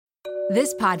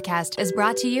This podcast is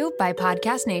brought to you by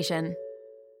Podcast Nation.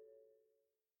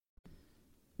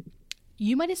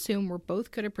 You might assume we're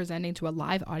both good at presenting to a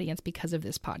live audience because of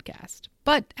this podcast.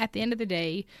 But at the end of the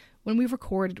day, when we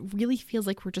record, it really feels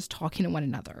like we're just talking to one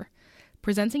another.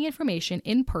 Presenting information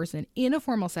in person in a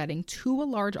formal setting to a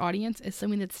large audience is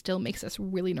something that still makes us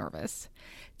really nervous.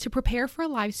 To prepare for a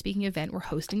live speaking event we're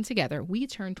hosting together, we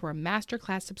turn to our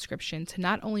masterclass subscription to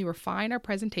not only refine our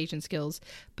presentation skills,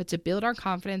 but to build our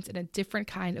confidence in a different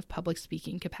kind of public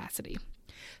speaking capacity.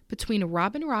 Between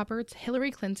Robin Roberts,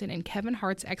 Hillary Clinton, and Kevin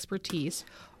Hart's expertise,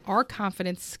 our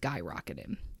confidence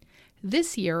skyrocketed.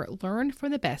 This year, learn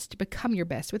from the best to become your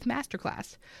best with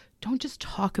Masterclass. Don't just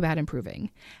talk about improving.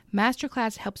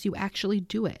 Masterclass helps you actually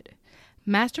do it.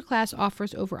 Masterclass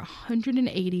offers over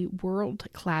 180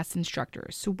 world-class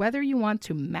instructors. So whether you want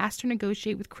to master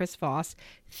negotiate with Chris Voss,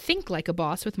 think like a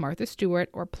boss with Martha Stewart,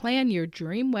 or plan your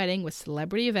dream wedding with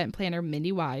celebrity event planner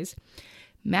Mindy Wise,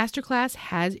 Masterclass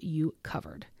has you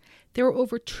covered. There are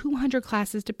over 200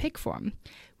 classes to pick from,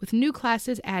 with new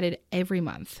classes added every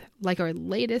month, like our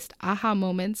latest aha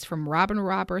moments from Robin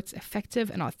Roberts' effective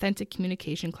and authentic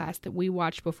communication class that we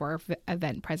watched before our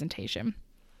event presentation.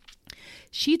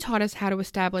 She taught us how to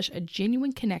establish a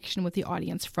genuine connection with the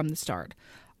audience from the start.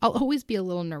 I'll always be a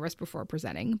little nervous before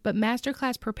presenting, but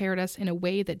Masterclass prepared us in a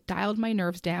way that dialed my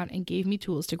nerves down and gave me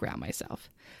tools to ground myself.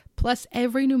 Plus,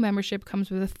 every new membership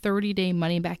comes with a 30-day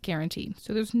money-back guarantee,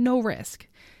 so there's no risk.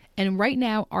 And right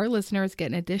now, our listeners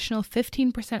get an additional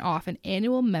 15% off an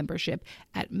annual membership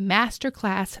at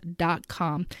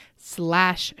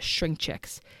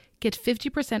masterclass.com/shrinkchicks. Get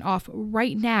 50% off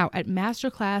right now at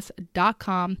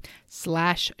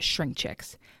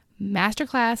masterclass.com/shrinkchicks.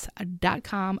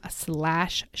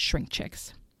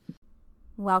 masterclass.com/shrinkchicks.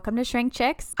 Welcome to Shrink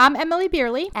Chicks. I'm Emily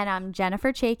Beerley. And I'm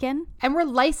Jennifer Chaikin. And we're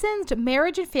licensed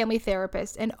marriage and family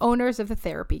therapists and owners of the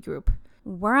therapy group.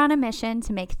 We're on a mission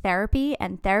to make therapy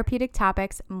and therapeutic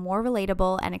topics more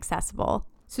relatable and accessible.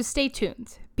 So stay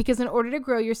tuned, because in order to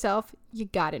grow yourself, you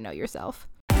gotta know yourself.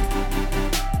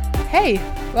 Hey,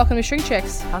 welcome to Shrink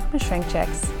Chicks. Welcome to Shrink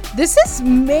Chicks. This is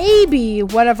maybe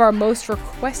one of our most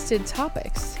requested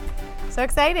topics. So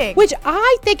exciting. Which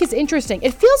I think is interesting.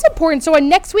 It feels important. So on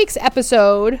next week's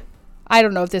episode, I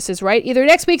don't know if this is right, either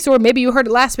next week's or maybe you heard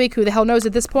it last week, who the hell knows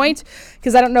at this point,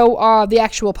 because I don't know the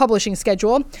actual publishing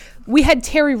schedule. We had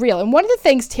Terry Real. And one of the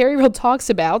things Terry Real talks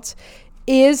about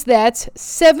is that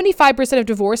 75% of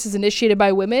divorce is initiated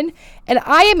by women. And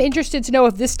I am interested to know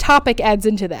if this topic adds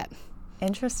into that.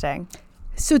 Interesting.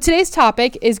 So today's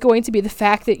topic is going to be the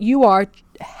fact that you are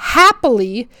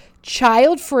happily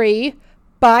child-free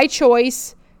by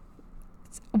choice.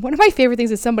 One of my favorite things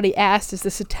that somebody asked, is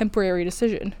this a temporary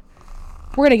decision?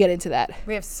 We're going to get into that.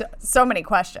 We have so many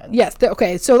questions. Yes.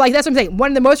 Okay. So that's what I'm saying.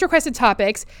 One of the most requested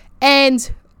topics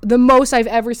and the most I've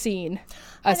ever seen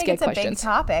us get questions. I think it's a big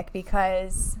topic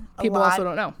because people also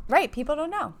don't know. Right. People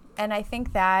don't know. And I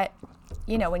think that,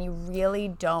 when you really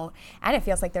don't, and it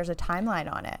feels like there's a timeline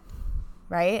on it.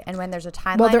 Right. And when there's a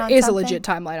timeline, well, there is a legit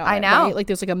timeline on it. I know. Right? Like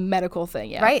there's like a medical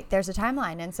thing. Yeah. Right. There's a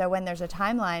timeline. And so when there's a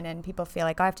timeline and people feel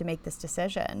like, I have to make this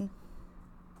decision,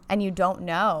 and you don't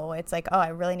know, it's like, I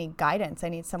really need guidance. I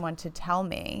need someone to tell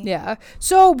me. Yeah.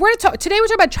 So we're talking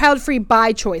about child-free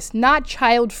by choice, not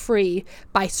child-free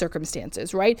by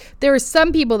circumstances, right? There are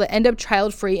some people that end up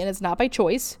child-free and it's not by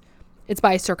choice. It's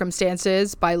by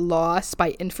circumstances, by loss,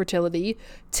 by infertility.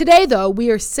 Today, though, we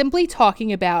are simply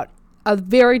talking about a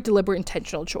very deliberate,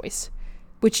 intentional choice,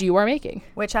 which you are making.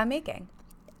 Which I'm making.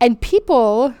 And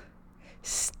people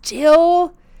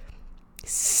still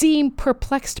seem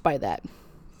perplexed by that.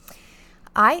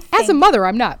 As a mother,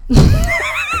 I'm not. I'm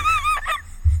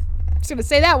just going to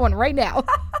say that one right now.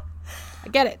 I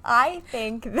get it. I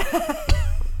think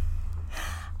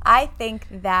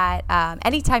that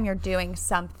anytime you're doing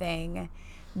something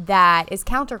that is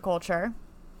counterculture,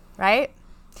 right?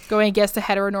 Going against the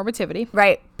heteronormativity.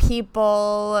 Right.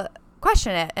 People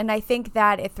question it. And I think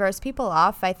that it throws people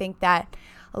off. I think that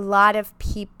a lot of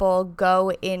people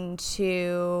go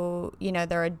into,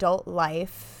 their adult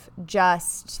life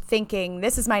just thinking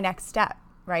this is my next step,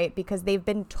 right? Because they've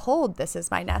been told this is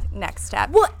my next step.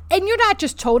 Well, and you're not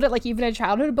just told it like even in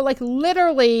childhood, but like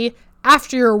literally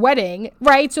after your wedding,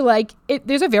 right? So like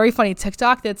there's a very funny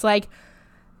TikTok that's like,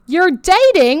 you're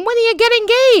dating, when do you get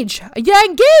engaged? You're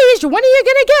engaged, when are you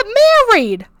going to get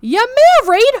married? You're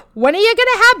married, when are you going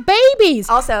to have babies?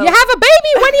 Also, you have a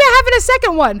baby, when are you having a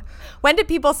second one? When did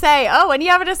people say, when are you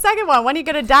having a second one? When are you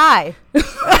going to die?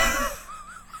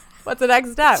 What's the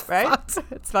next step, right? Fucked.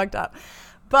 It's fucked up.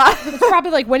 But it's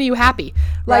probably like, when are you happy?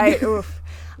 Like, right. Oof.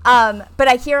 But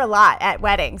I hear a lot at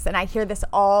weddings, and I hear this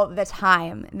all the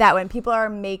time, that when people are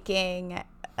making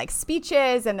like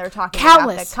speeches and they're talking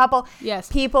about the couple,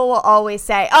 people will always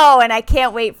say, oh, and I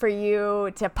can't wait for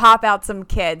you to pop out some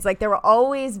kids. Like there will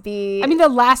always be. I mean, the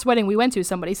last wedding we went to,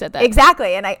 somebody said that.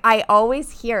 Exactly. And I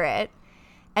always hear it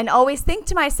and always think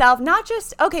to myself, not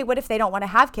just, okay, what if they don't want to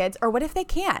have kids, or what if they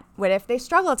can't? What if they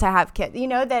struggle to have kids? You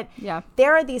know, that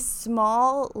there are these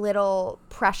small little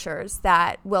pressures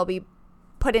that will be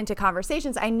put into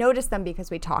conversations. I notice them because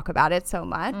we talk about it so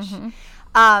much. Mm-hmm.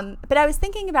 But I was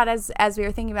thinking about, as we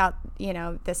were thinking about, you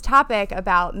know, this topic,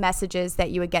 about messages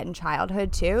that you would get in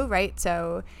childhood too, right?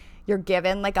 So you're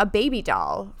given like a baby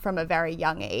doll from a very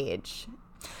young age.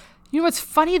 You know what's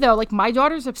funny though? Like my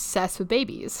daughter's obsessed with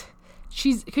babies.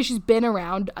 Because she's been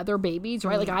around other babies,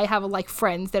 right? Mm-hmm. Like I have like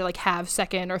friends that like have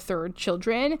second or third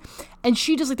children, and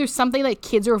she just like, there's something like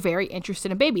kids are very interested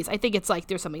in babies. I think it's like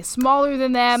there's something smaller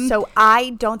than them. So I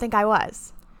don't think I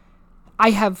was. I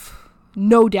have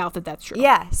no doubt that that's true.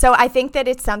 Yeah. So I think that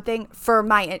it's something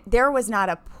there was not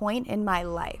a point in my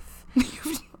life.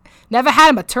 Never had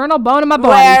a maternal bone in my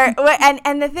body.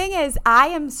 And the thing is, I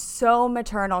am so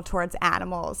maternal towards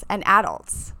animals and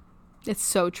adults. It's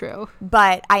so true.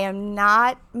 But I am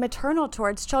not maternal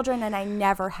towards children, and I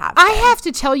never have been. I have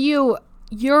to tell you,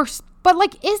 you're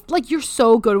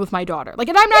so good with my daughter. Like,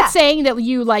 and I'm not saying that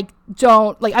you like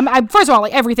don't like. I'm first of all,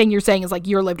 like everything you're saying is like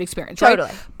your lived experience, right?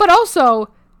 Totally. But also,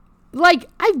 like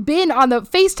I've been on the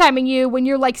FaceTiming you when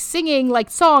you're like singing like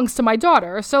songs to my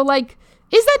daughter. So like,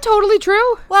 is that totally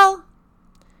true? Well,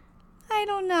 I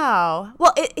don't know.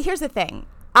 Well, here's the thing.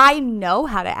 I know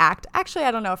how to act. Actually,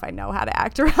 I don't know if I know how to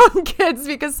act around kids,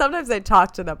 because sometimes I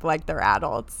talk to them like they're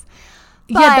adults.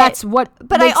 Yeah, that's what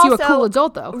makes you a cool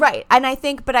adult, though. Right. And I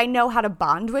think, but I know how to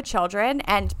bond with children,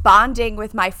 and bonding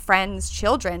with my friends'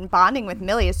 children, bonding with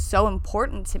Millie is so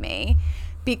important to me,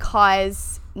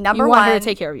 because number one, you want her to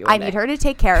take care of you one day. I need her to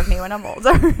take care of me when I'm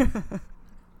older.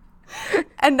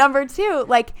 And number two,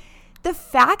 like the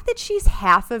fact that she's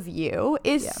half of you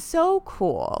is so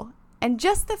cool. And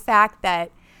just the fact that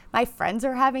my friends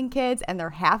are having kids and they're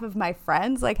half of my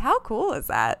friends, like how cool is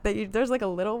that? There's like a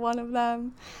little one of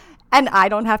them, and I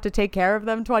don't have to take care of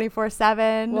them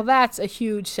 24/7. Well, that's a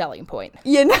huge selling point.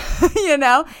 You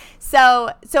know.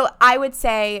 So I would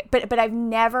say, but I've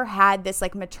never had this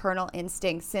like maternal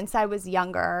instinct since I was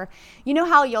younger. You know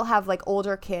how you'll have like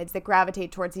older kids that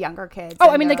gravitate towards younger kids. Oh,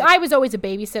 I mean, like I was always a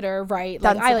babysitter, right?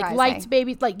 Like I like liked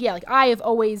babies. Like like I have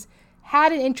always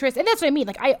had an interest, and that's what I mean.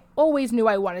 Like I always knew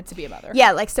I wanted to be a mother.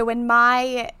 Yeah, like so when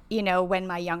my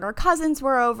younger cousins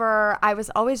were over, I was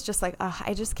always just like, oh,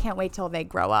 I just can't wait till they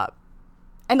grow up.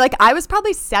 And like I was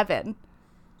probably 7.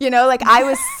 You know, like I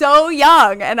was so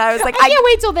young, and I was like, I can't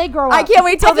wait till they grow up. I can't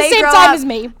wait till they grow up. At the same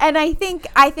time as me. And I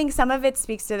think some of it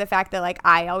speaks to the fact that like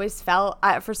I always felt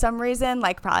for some reason,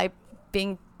 like probably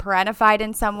being parentified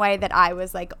in some way, that I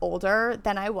was like older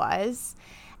than I was.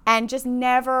 And just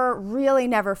never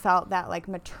felt that like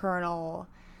maternal,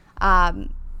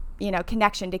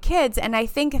 connection to kids. And I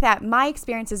think that my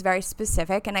experience is very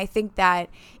specific. And I think that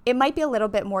it might be a little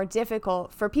bit more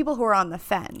difficult for people who are on the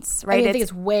fence, right? I think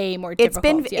it's way more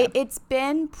difficult. It's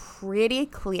been pretty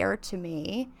clear to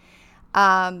me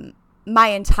my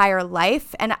entire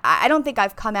life. And I don't think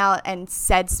I've come out and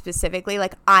said specifically,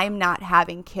 like, I'm not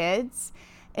having kids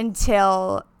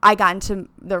until I got into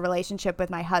the relationship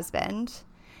with my husband.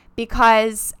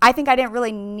 Because I think I didn't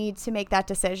really need to make that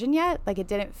decision yet. Like it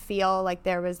didn't feel like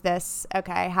there was this,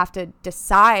 okay, I have to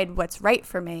decide what's right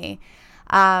for me.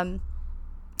 And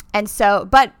so,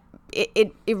 but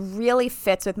it really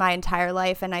fits with my entire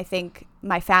life. And I think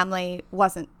my family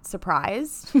wasn't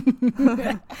surprised,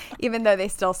 even though they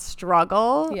still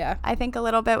struggle, I think a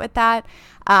little bit with that.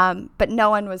 But no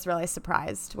one was really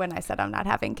surprised when I said I'm not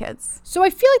having kids. So I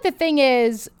feel like the thing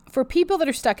is, for people that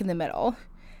are stuck in the middle,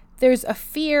 there's a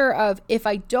fear of, if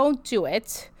I don't do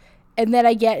it, and then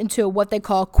I get into what they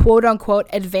call quote unquote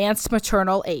advanced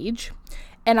maternal age,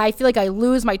 and I feel like I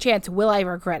lose my chance, will I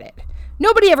regret it?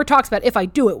 Nobody ever talks about, if I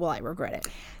do it, will I regret it?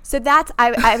 So that's,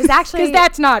 I was actually, because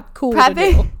that's not cool to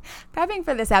do. Prepping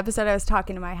for this episode, I was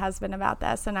talking to my husband about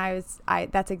this, and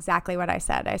that's exactly what I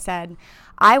said. I said,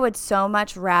 I would so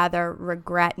much rather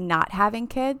regret not having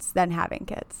kids than having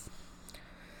kids.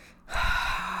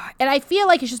 And I feel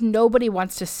like it's just nobody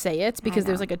wants to say it because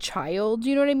there's like a child,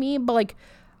 you know what I mean? But like,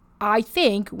 I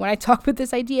think when I talk about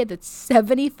this idea that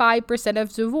 75%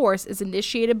 of divorce is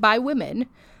initiated by women,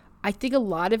 I think a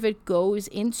lot of it goes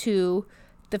into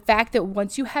the fact that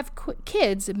once you have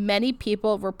kids, many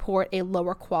people report a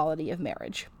lower quality of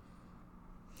marriage.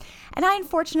 And I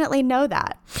unfortunately know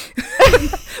that.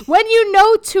 When you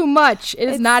know too much,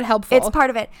 it's not helpful. It's part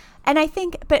of it. And I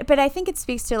think, but I think it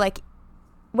speaks to like,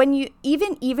 when you,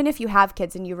 even if you have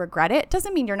kids and you regret it,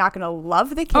 doesn't mean you're not going to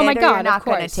love the kid. Oh my God, you're not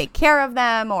going to take care of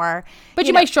them, or. But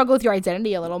you might struggle with your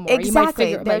identity a little more.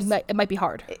 Exactly. You might figure it might be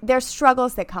hard. There's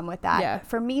struggles that come with that. Yeah.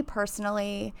 For me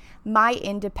personally, my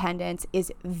independence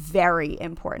is very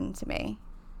important to me.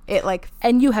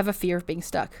 And you have a fear of being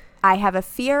stuck. I have a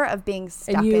fear of being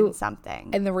stuck in something.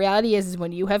 And the reality is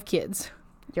when you have kids,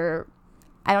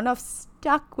 I don't know if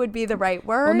stuck would be the right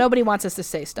word. Well, nobody wants us to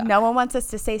say stuck. No one wants us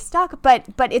to say stuck, but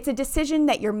it's a decision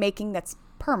that you're making that's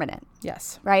permanent.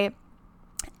 Yes. Right?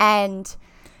 And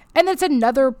it's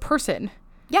another person.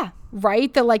 Yeah.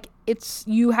 Right? That like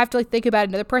you have to like think about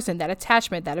another person, that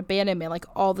attachment, that abandonment, like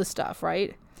all the stuff,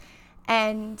 right?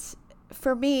 And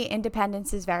for me,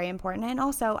 independence is very important. And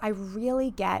also, I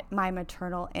really get my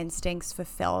maternal instincts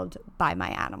fulfilled by my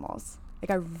animals.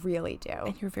 Like, I really do.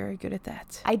 And you're very good at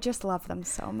that. I just love them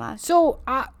so much. So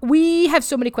we have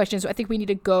so many questions. So I think we need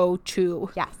to go to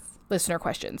listener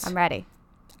questions. I'm ready.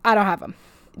 I don't have them.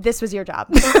 This was your job.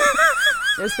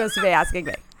 You're supposed to be asking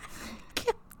me.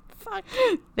 Fuck.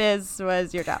 This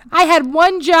was your job. I had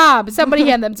one job. Somebody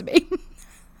hand them to me.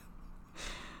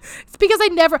 It's because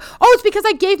it's because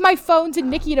I gave my phone to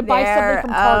Nikki to buy something from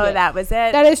Target. Oh, that was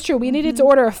it. That is true. We needed to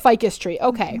order a ficus tree.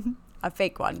 Okay. A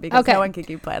fake one, because no one can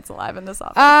keep plants alive in this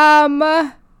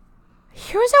office.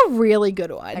 Here's a really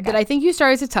good one that I think you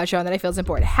started to touch on that I feel is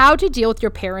important. How to deal with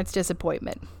your parents'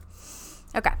 disappointment.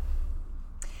 Okay.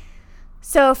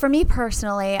 So for me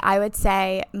personally, I would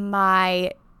say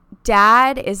my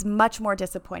dad is much more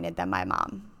disappointed than my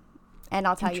mom. And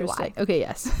I'll tell you why. Okay,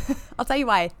 yes. I'll tell you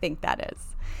why I think that is.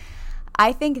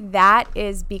 I think that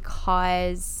is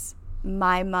because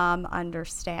my mom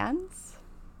understands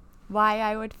why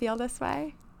I would feel this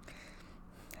way.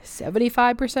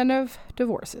 75% of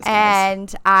divorces.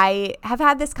 And I have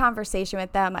had this conversation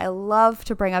with them. I love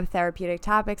to bring up therapeutic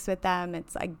topics with them.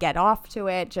 It's like get off to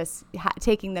it, just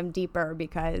taking them deeper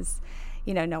because,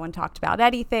 no one talked about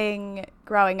anything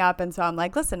growing up. And so I'm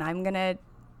like, listen, I'm going to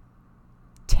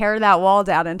tear that wall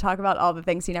down and talk about all the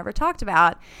things you never talked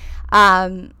about.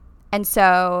 And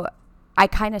so I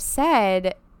kind of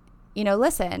said,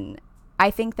 listen, I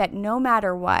think that no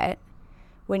matter what,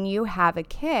 when you have a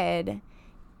kid,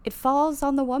 it falls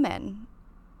on the woman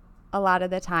a lot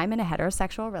of the time in a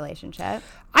heterosexual relationship.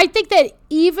 I think that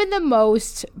even the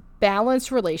most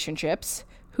balanced relationships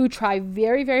who try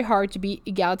very, very hard to be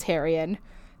egalitarian,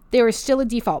 there is still a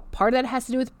default. Part of that has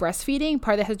to do with breastfeeding.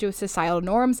 Part of that has to do with societal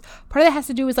norms. Part of that has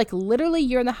to do with like literally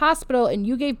you're in the hospital and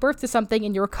you gave birth to something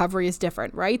and your recovery is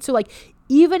different, right? So like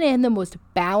even in the most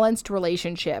balanced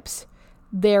relationships,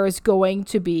 there is going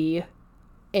to be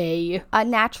a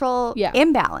natural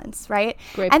imbalance, right?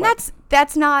 Great and point.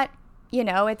 that's not,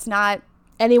 it's not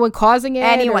anyone causing it,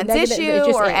 anyone's issue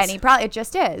or is. any problem. It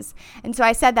just is. And so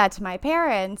I said that to my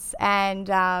parents, and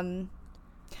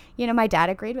my dad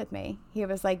agreed with me. He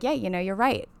was like, yeah, you're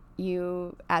right.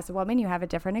 You, as a woman, you have a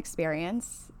different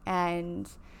experience. And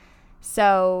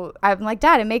so I'm like,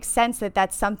 Dad, it makes sense that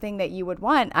that's something that you would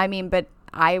want. I mean, but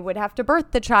I would have to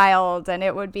birth the child and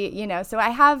it would be, so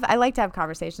I like to have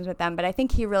conversations with them, but I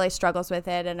think he really struggles with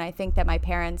it. And I think that my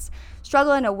parents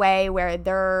struggle in a way where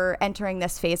they're entering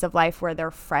this phase of life where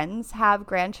their friends have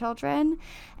grandchildren.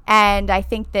 And I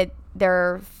think that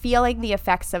they're feeling the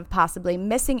effects of possibly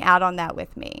missing out on that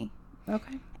with me.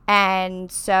 Okay.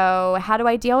 And so how do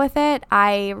I deal with it?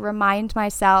 I remind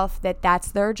myself that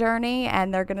that's their journey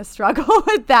and they're going to struggle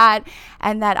with that,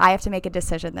 and that I have to make a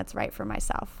decision that's right for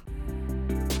myself.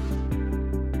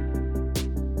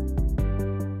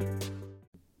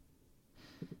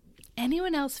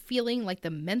 Anyone else feeling like the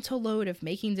mental load of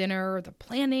making dinner, the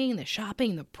planning, the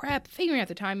shopping, the prep, figuring out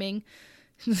the timing?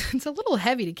 It's a little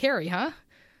heavy to carry, huh?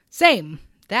 Same.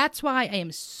 That's why I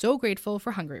am so grateful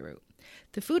for Hungry Root.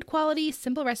 The food quality,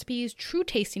 simple recipes, true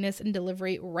tastiness, and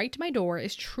delivery right to my door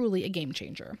is truly a game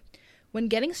changer. When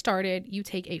getting started, you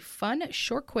take a fun,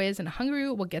 short quiz and Hungry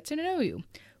Root will get to know you,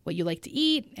 what you like to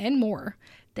eat, and more.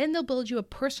 Then they'll build you a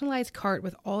personalized cart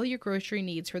with all your grocery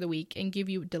needs for the week and give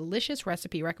you delicious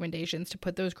recipe recommendations to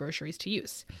put those groceries to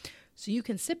use. So you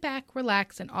can sit back,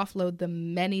 relax, and offload the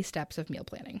many steps of meal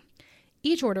planning.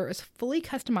 Each order is fully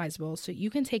customizable, so you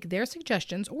can take their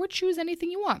suggestions or choose anything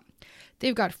you want.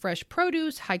 They've got fresh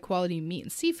produce, high-quality meat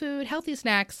and seafood, healthy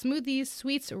snacks, smoothies,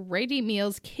 sweets, ready-to-eat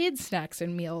meals, kids' snacks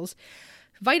and meals,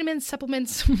 vitamins,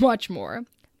 supplements, much more.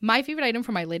 My favorite item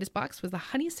from my latest box was the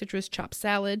honey citrus chopped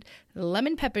salad,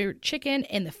 lemon pepper chicken,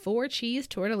 and the 4-cheese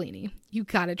tortellini. You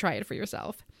gotta try it for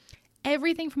yourself.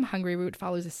 Everything from Hungry Root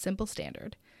follows a simple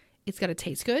standard. It's gotta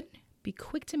taste good, be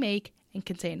quick to make, and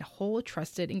contain whole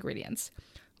trusted ingredients.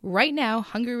 Right now,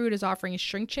 Hungry Root is offering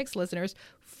Shrink Chicks listeners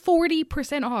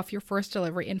 40% off your first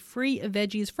delivery and free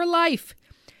veggies for life.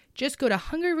 Just go to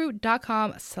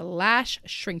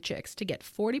hungryroot.com/shrinkchicks to get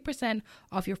 40%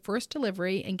 off your first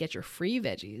delivery and get your free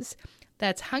veggies.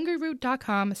 That's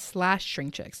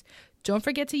hungryroot.com/shrinkchicks. Don't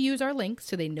forget to use our link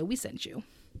so they know we sent you.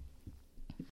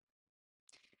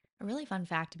 A really fun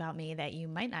fact about me that you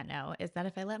might not know is that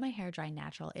if I let my hair dry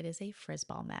natural, it is a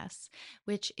frizz-ball mess,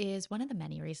 which is one of the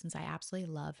many reasons I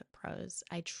absolutely love Prose.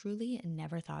 I truly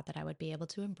never thought that I would be able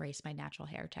to embrace my natural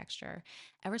hair texture.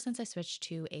 Ever since I switched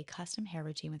to a custom hair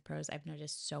routine with Prose, I've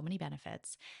noticed so many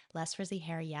benefits. Less frizzy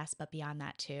hair, yes, but beyond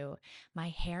that too. My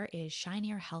hair is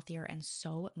shinier, healthier, and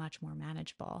so much more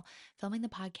manageable. Filming the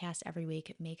podcast every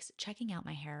week makes checking out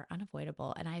my hair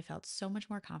unavoidable, and I have felt so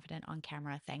much more confident on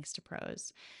camera thanks to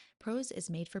Prose. Prose is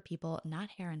made for people,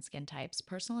 not hair and skin types.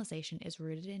 Personalization is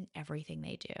rooted in everything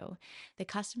they do. The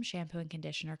custom shampoo and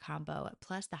conditioner combo,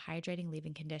 plus the hydrating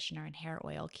leave-in conditioner and hair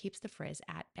oil, keeps the frizz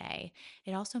at bay.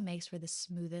 It also makes for the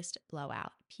smoothest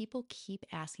blowout. People keep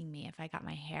asking me if I got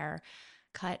my hair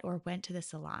cut or went to the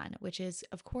salon, which is,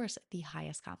 of course, the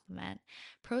highest compliment.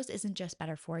 Prose isn't just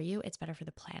better for you, it's better for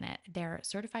the planet. They're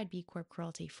certified B Corp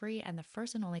cruelty-free and the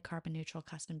first and only carbon-neutral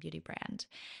custom beauty brand.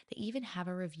 They even have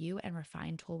a review and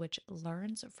refine tool which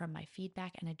learns from my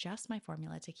feedback and adjusts my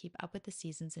formula to keep up with the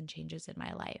seasons and changes in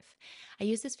my life. I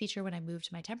used this feature when I moved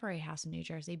to my temporary house in New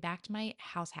Jersey back to my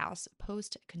house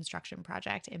post-construction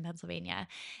project in Pennsylvania.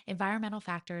 Environmental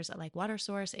factors like water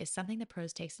source is something that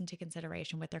Prose takes into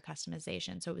consideration with their customization.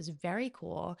 So it was very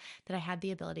cool that I had the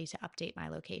ability to update my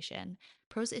location.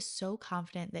 Prose is so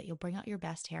confident that you'll bring out your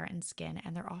best hair and skin,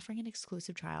 and they're offering an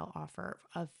exclusive trial offer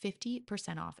of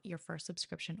 50% off your first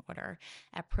subscription order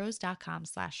at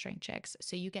prose.com/shrinkchicks.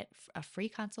 So you get a free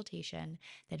consultation,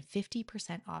 then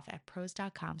 50% off at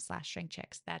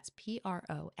prose.com/shrinkchicks. That's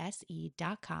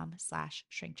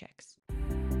prose.com/shrinkchicks.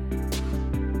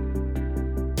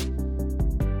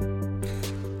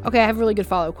 Okay, I have a really good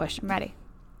follow-up question. I'm ready.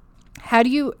 How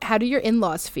do your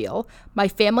in-laws feel? My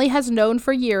family has known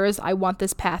for years I want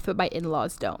this path, but my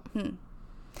in-laws don't.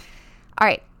 All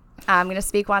right. I'm going to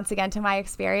speak once again to my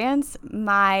experience.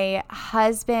 My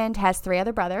husband has 3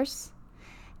 other brothers,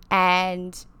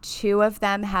 and 2 of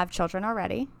them have children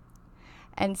already.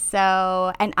 And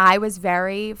I was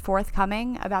very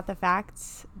forthcoming about the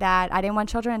fact that I didn't want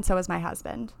children, and so was my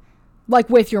husband.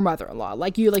 Like with your mother-in-law,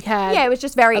 like you had. Yeah, it was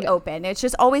just very open. It's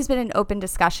just always been an open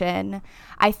discussion.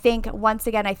 I think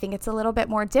it's a little bit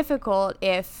more difficult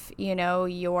if,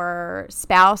 your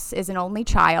spouse is an only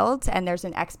child and there's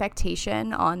an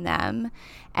expectation on them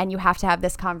and you have to have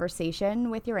this conversation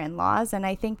with your in-laws. And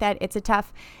I think that it's a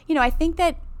tough, I think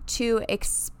that to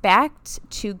expect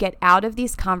to get out of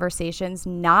these conversations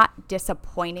not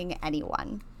disappointing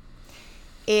anyone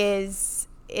is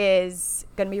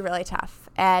going to be really tough.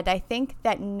 And I think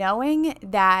that knowing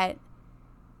that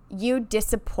you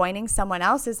disappointing someone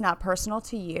else is not personal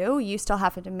to you, you still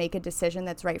have to make a decision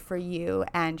that's right for you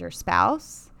and your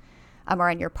spouse, or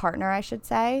and your partner, I should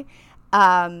say,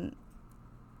 and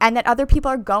that other people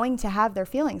are going to have their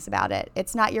feelings about it.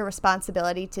 It's not your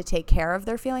responsibility to take care of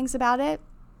their feelings about it,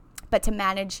 but to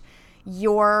manage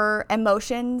your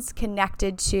emotions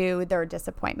connected to their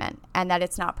disappointment, and that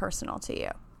it's not personal to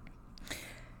you.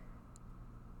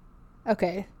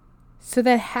 Okay. So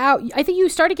then I think you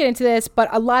started getting into this, but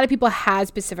a lot of people have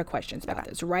specific questions about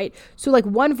this, right? So like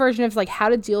one version of like how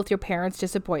to deal with your parents'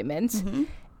 disappointment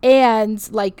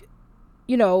and like,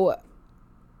 hold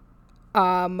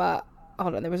on,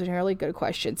 there was a really good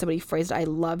question. Somebody phrased it. I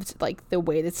loved like the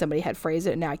way that somebody had phrased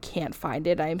it, and now I can't find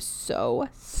it. I am so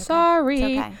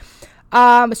sorry. It's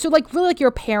okay. So like really like your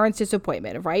parents'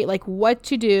 disappointment, right? Like what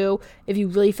to do if you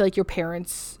really feel like you're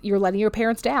letting your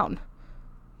parents down.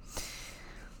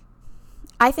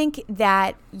 I think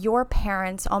that your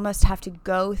parents almost have to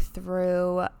go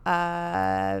through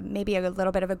maybe a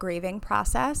little bit of a grieving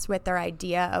process with their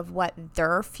idea of what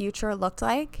their future looked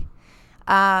like,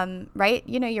 right?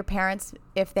 Your parents,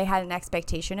 if they had an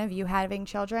expectation of you having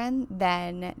children,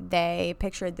 then they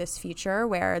pictured this future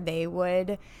where they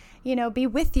would, be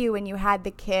with you when you had the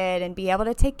kid and be able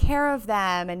to take care of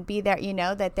them and be there,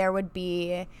 that there would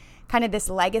be kind of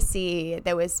this legacy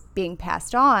that was being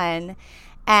passed on.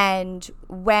 And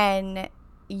when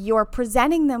you're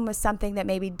presenting them with something that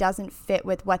maybe doesn't fit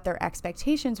with what their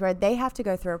expectations were, they have to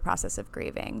go through a process of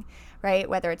grieving, right?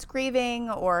 Whether it's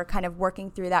grieving or kind of working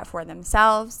through that for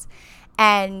themselves.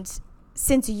 And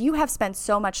since you have spent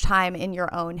so much time in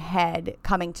your own head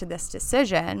coming to this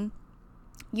decision,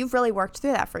 you've really worked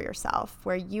through that for yourself,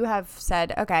 where you have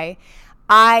said, okay,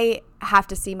 I have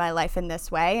to see my life in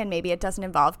this way, and maybe it doesn't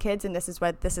involve kids, and this is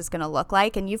what this is going to look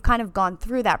like. And you've kind of gone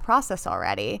through that process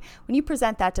already. When you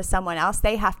present that to someone else,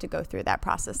 they have to go through that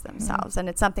process themselves. And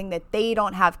it's something that they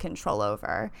don't have control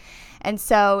over. And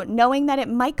so knowing that it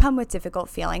might come with difficult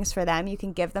feelings for them, you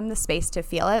can give them the space to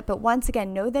feel it. But once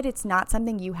again, know that it's not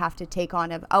something you have to take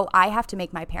on of, oh, I have to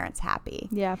make my parents happy.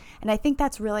 Yeah. And I think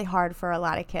that's really hard for a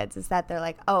lot of kids, is that they're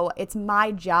like, oh, it's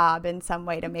my job in some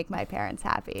way to make my parents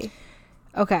happy.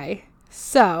 Okay.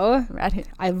 So Ready?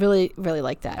 I really, really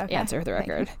like that answer for the Thank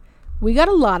record. We got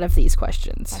a lot of these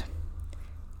questions. Okay.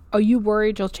 Are you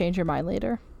worried you'll change your mind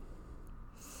later?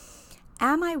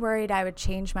 Am I worried I would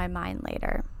change my mind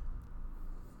later?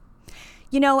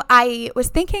 You know, I was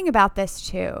thinking about this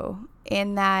too,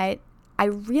 in that I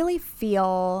really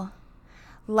feel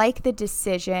like the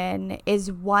decision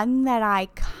is one that I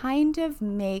kind of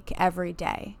make every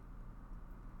day,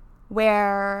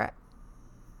 where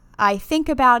I think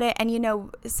about it. And, you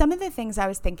know, some of the things I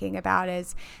was thinking about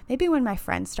is maybe when my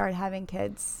friends start having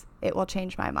kids, it will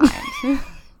change my mind.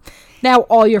 Now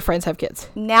all your friends have kids.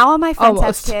 Now all my friends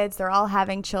Almost. have kids. They're all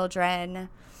having children.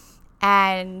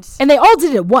 And they all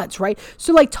did it at once, right?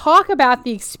 So, like, talk about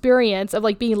the experience of,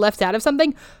 like, being left out of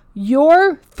something.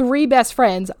 Your 3 best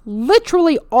friends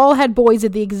literally all had boys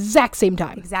at the exact same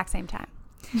time.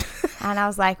 And I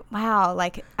was like, wow,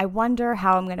 like, I wonder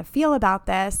how I'm going to feel about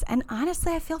this. And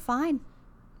honestly, I feel fine.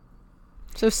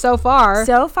 So far,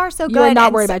 so good. You're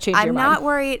not worried about changing your mind. I'm not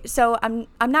worried. So I'm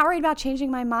not worried about changing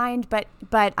my mind, but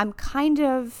I'm kind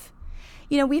of,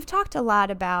 you know, we've talked a lot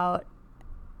about,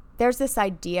 there's this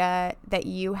idea that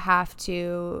you have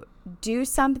to do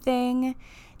something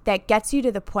that gets you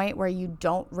to the point where you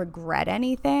don't regret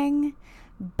anything.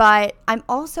 But I'm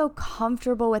also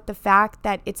comfortable with the fact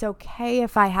that it's okay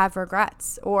if I have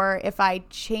regrets, or if I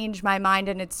change my mind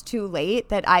and it's too late,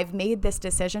 that I've made this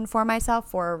decision for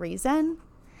myself for a reason.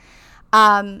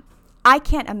 I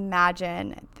can't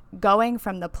imagine going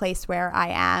from the place where I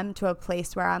am to a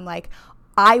place where I'm like,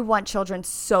 I want children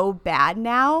so bad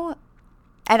now,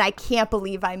 and I can't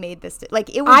believe I made this.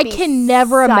 Like, it would I be can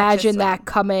never imagine that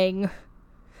coming.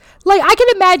 Like, I can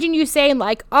imagine you saying,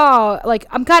 like, oh, like,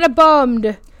 I'm kind of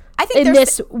bummed I think in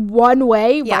this one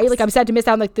way, yes. right? Like, I'm sad to miss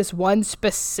out on, like, this one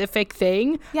specific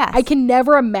thing. Yes. I can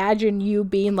never imagine you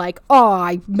being like, oh,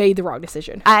 I made the wrong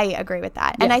decision. I agree with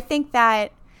that. Yeah. And I think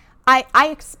that I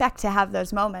expect to have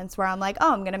those moments where I'm like,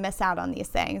 oh, I'm going to miss out on these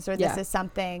things, or this is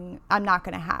something I'm not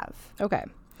going to have. Okay.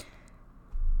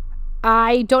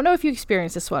 I don't know if you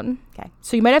experienced this one. Okay.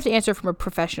 So you might have to answer from a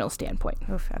professional standpoint.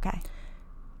 Oof, okay.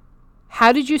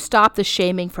 How did you stop the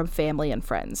shaming from family and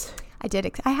friends?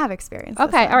 I have experienced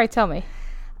Okay, all right, tell me.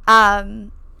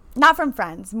 Not from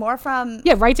friends, more from...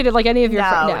 Yeah, right, did it like any of your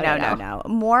friends? No.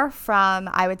 More from,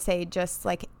 I would say, just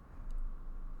like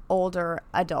older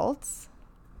adults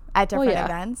at different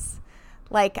events.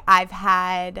 Like, I've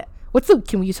had...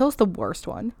 Can you tell us the worst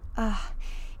one?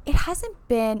 It hasn't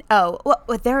been... I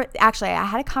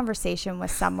had a conversation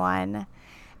with someone,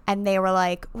 and they were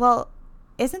like, well,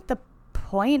 isn't the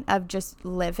point of just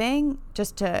living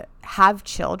just to have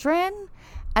children?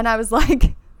 And I was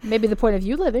like, maybe the point of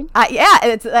you living.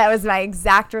 That was my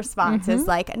exact response. Is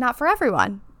like, not for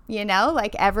everyone, you know,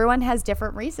 like, everyone has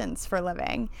different reasons for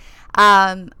living.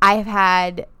 I've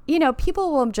had, you know,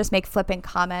 people will just make flippant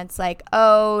comments like,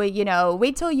 oh, you know,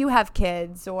 wait till you have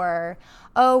kids, or,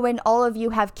 oh, when all of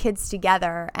you have kids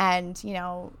together. And, you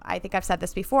know, I think I've said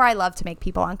this before, I love to make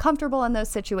people uncomfortable in those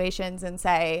situations and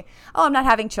say, oh, I'm not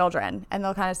having children. And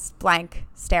they'll kind of blank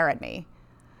stare at me.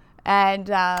 And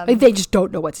they just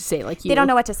don't know what to say, like you. They don't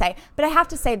know what to say. But I have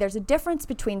to say, there's a difference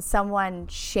between someone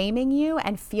shaming you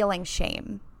and feeling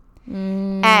shame.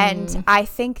 And I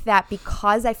think that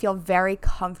because I feel very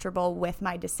comfortable with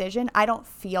my decision, I don't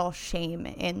feel shame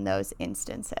in those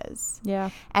instances. Yeah.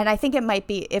 And I think it might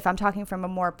be, if I'm talking from a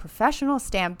more professional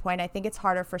standpoint, I think it's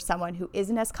harder for someone who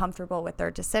isn't as comfortable with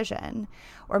their decision,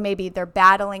 or maybe they're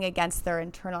battling against their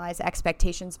internalized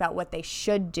expectations about what they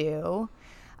should do,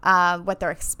 what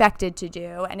they're expected to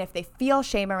do. And if they feel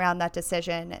shame around that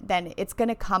decision, then it's going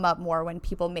to come up more when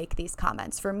people make these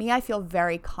comments. For me, I feel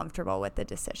very comfortable with the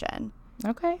decision.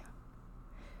 Okay.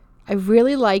 I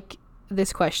really like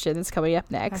this question that's coming up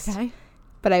next. Okay.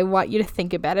 But I want you to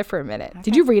think about it for a minute. Okay.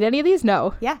 Did you read any of these?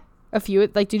 No. Yeah. A few?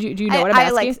 Like, do you know what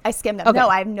I'm asking? I skimmed them. Okay. No,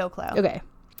 I have no clue. Okay.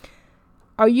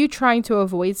 Are you trying to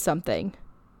avoid something?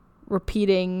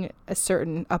 Repeating a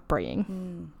certain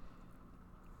upbringing?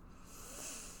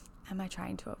 Am I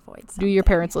trying to avoid something? Do your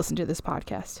parents listen to this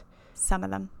podcast? Some of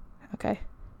them. Okay.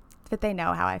 But they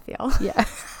know how I feel. Yeah.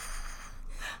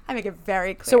 I make it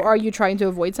very clear. So are you trying to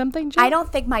avoid something, Jen? I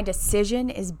don't think my decision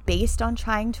is based on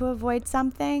trying to avoid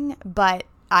something, but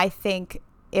I think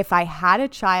if I had a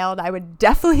child, I would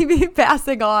definitely be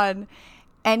passing on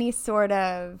any sort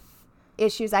of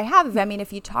issues I have. I mean,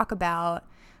 if we talk about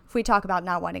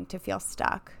not wanting to feel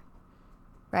stuck,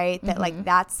 right? That like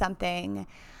that's something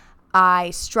I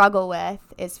struggle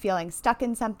with, is feeling stuck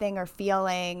in something or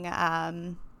feeling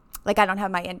like I don't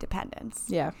have my independence.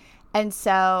 Yeah. And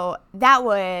so that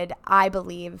would, I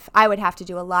believe, I would have to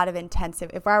do a lot of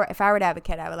intensive, if I were to have a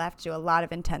kid, I would have to do a lot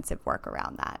of intensive work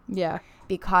around that. Yeah.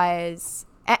 Because,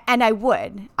 and I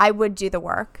would do the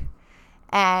work.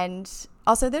 And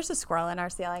also there's a squirrel in our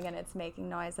ceiling and it's making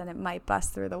noise and it might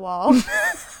bust through the wall.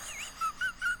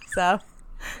 So.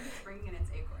 It's bringing in its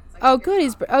acorns. Oh, good.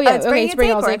 He's bringing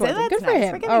all his acorns. Good for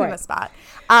him. We're giving All him a right. spot.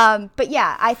 But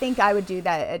yeah, I think I would do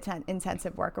that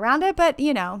intensive work around it. But,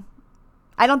 you know,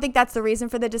 I don't think that's the reason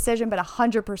for the decision, but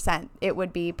 100% it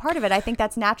would be part of it. I think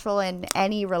that's natural in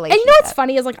any relationship. And you know what's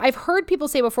funny is, like, I've heard people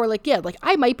say before, like, yeah, like,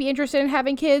 I might be interested in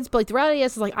having kids, but like the reality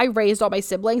is like, I raised all my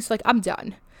siblings, so like, I'm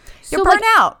done. You're burnt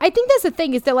out. I think that's the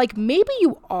thing, is that like, maybe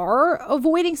you are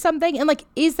avoiding something, and like,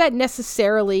 is that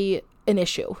necessarily an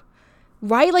issue?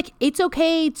 Right? Like, it's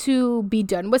okay to be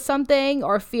done with something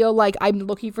or feel like I'm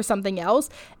looking for something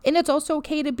else. And it's also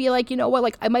okay to be like, you know what,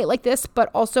 like, I might like this, but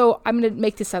also I'm going to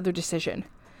make this other decision.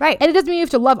 Right. And it doesn't mean you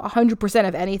have to love 100%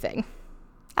 of anything.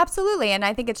 Absolutely. And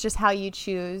I think it's just how you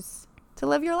choose to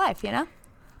live your life, you know?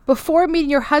 Before meeting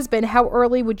your husband, how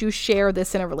early would you share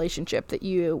this in a relationship, that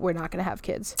you were not going to have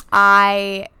kids?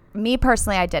 Me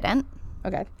personally, I didn't.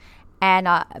 Okay. And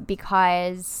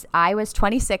because I was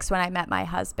 26 when I met my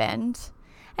husband,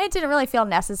 and it didn't really feel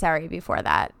necessary before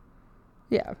that,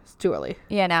 Yeah, it's too early.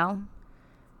 you know?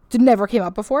 Did never came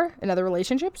up before in other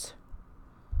relationships?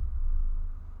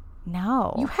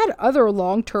 No. You had other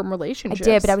long-term relationships.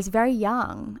 I did, but I was very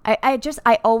young.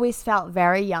 I always felt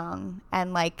very young,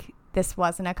 and like this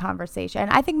wasn't a conversation.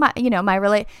 I think my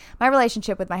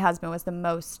relationship with my husband was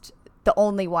the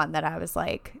only one that I was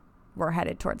like, we're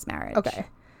headed towards marriage. Okay.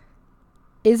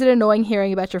 Is it annoying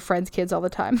hearing about your friends' kids all the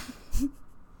time?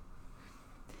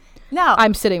 No.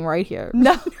 I'm sitting right here.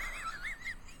 No.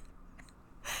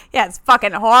 Yeah, it's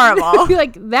fucking horrible.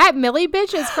 Like, that Millie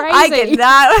bitch is crazy. I get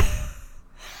that.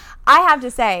 I have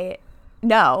to say,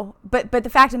 no. But the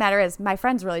fact of the matter is, my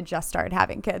friends really just started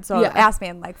having kids. So Yeah. ask me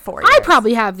in like 4 years. I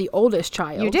probably have the oldest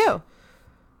child. You do.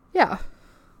 Yeah.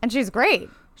 And she's great.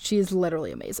 She's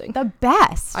literally amazing. The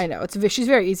best. I know. She's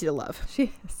very easy to love.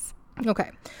 She is. Okay.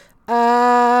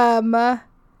 I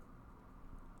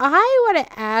want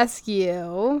to ask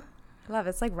you. I love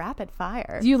it. It's like rapid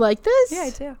fire. Do you like this? Yeah, I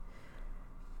do.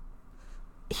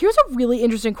 Here's a really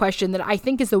interesting question that I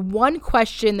think is the one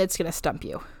question that's going to stump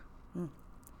you.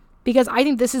 Because I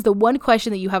think this is the one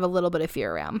question that you have a little bit of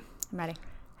fear around. I'm ready.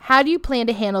 How do you plan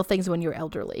to handle things when you're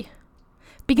elderly?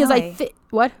 Because Millie.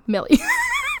 What? Millie.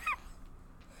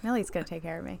 Millie's going to take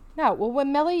care of me. No, well,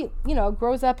 when Millie,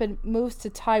 grows up and moves to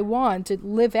Taiwan to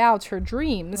live out her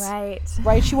dreams, right?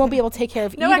 She won't be able to take care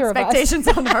of No either of us. expectations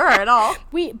on her at all.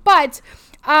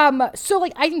 So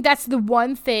like, I think that's the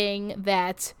one thing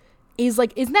that is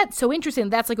like, isn't that so interesting?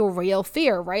 That's like a real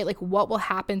fear, right? Like, what will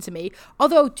happen to me?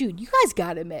 Although, dude, you guys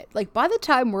gotta admit, like, by the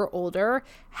time we're older,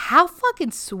 how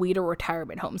fucking sweet a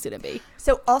retirement home's gonna be.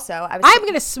 So also, I'm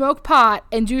gonna smoke pot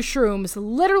and do shrooms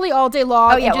literally all day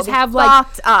long. Oh, yeah, and just we'll be have like,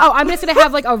 fucked up. I'm just gonna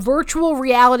have like a virtual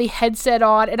reality headset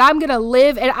on, and I'm gonna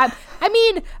live. And I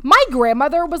mean, my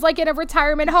grandmother was like in a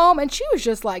retirement home, and she was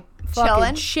just like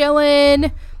fucking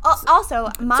chilling. Also,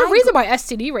 It's the reason why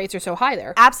STD rates are so high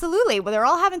there. Absolutely. Well, they're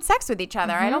all having sex with each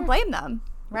other. I don't blame them,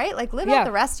 right? Like, live out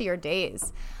the rest of your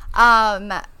days.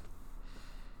 I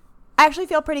actually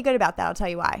feel pretty good about that. I'll tell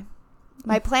you why.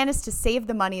 My plan is to save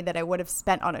the money that I would have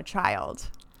spent on a child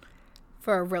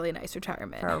For a really nice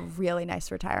retirement. for a really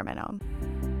nice retirement home.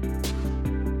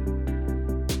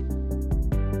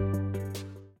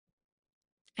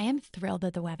 I am thrilled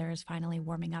that the weather is finally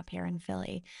warming up here in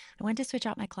Philly. I went to switch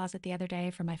out my closet the other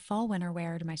day from my fall winter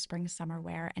wear to my spring summer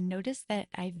wear and noticed that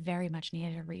I very much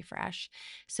needed a refresh.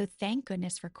 So thank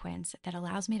goodness for Quince that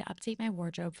allows me to update my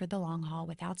wardrobe for the long haul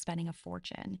without spending a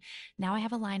fortune. Now I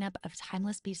have a lineup of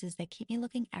timeless pieces that keep me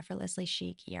looking effortlessly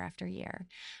chic year after year.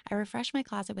 I refreshed my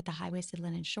closet with the high-waisted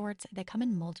linen shorts that come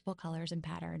in multiple colors and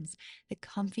patterns, the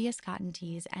comfiest cotton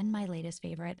tees, and my latest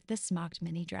favorite, the smocked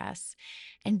mini dress.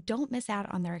 And don't miss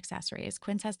out on their accessories.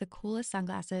 Quince has the coolest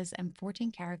sunglasses and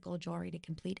 14-karat gold jewelry to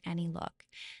complete any look.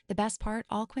 The best part,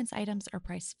 all Quince items are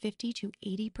priced 50 to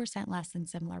 80% less than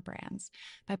similar brands.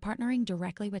 By partnering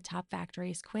directly with top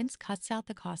factories, Quince cuts out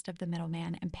the cost of the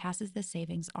middleman and passes the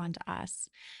savings on to us.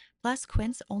 Plus,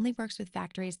 Quince only works with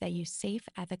factories that use safe,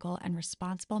 ethical, and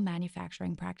responsible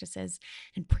manufacturing practices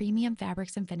and premium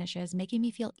fabrics and finishes, making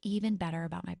me feel even better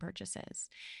about my purchases.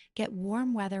 Get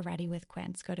warm weather ready with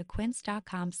Quince. Go to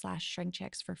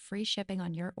quince.com/shrinkchicks for free shipping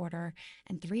on your order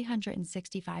and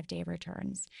 365-day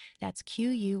returns. That's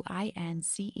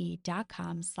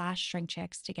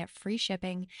QUINCE.com/shrinkchicks to get free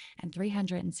shipping and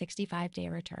 365-day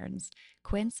returns.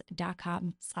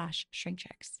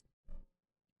 Quince.com/shrinkchicks.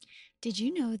 Did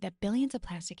you know that billions of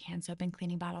plastic hand soap and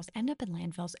cleaning bottles end up in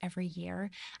landfills every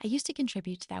year? I used to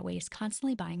contribute to that waste,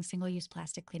 constantly buying single-use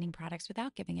plastic cleaning products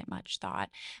without giving it much thought.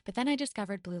 But then I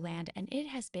discovered Blue Land, and it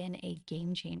has been a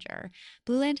game changer.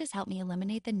 Blue Land has helped me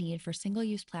eliminate the need for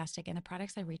single-use plastic in the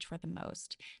products I reach for the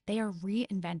most. They are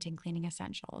reinventing cleaning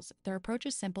essentials. Their approach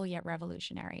is simple yet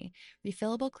revolutionary.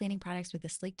 Refillable cleaning products with a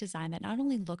sleek design that not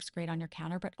only looks great on your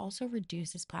counter, but also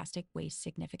reduces plastic waste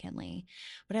significantly.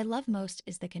 What I love most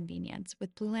is the convenience.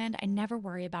 With Blue Land, I never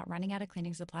worry about running out of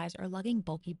cleaning supplies or lugging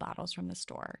bulky bottles from the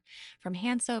store. From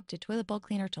hand soap to toilet bowl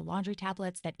cleaner to laundry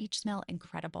tablets that each smell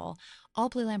incredible, all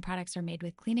Blue Land products are made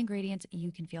with clean ingredients you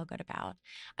can feel good about.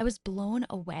 I was blown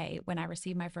away when I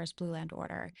received my first Blue Land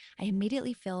order. I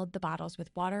immediately filled the bottles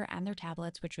with water and their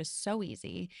tablets, which was so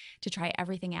easy to try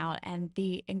everything out. And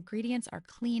the ingredients are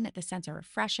clean, the scents are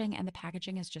refreshing, and the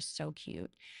packaging is just so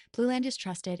cute. Blue Land is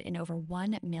trusted in over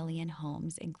 1 million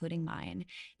homes, including mine.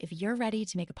 If you're ready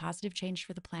to make a positive change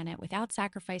for the planet without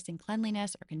sacrificing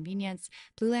cleanliness or convenience,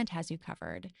 Blue Land has you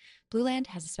covered. Blue Land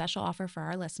has a special offer for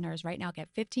our listeners. Right now,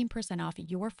 get 15% off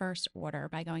your first order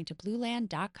by going to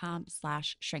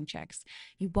blueland.com/shrinkchicks.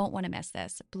 You won't want to miss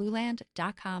this.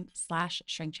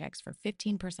 blueland.com/shrinkchicks for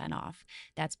 15% off.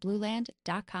 That's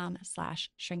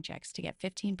blueland.com/shrinkchicks to get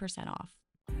 15% off.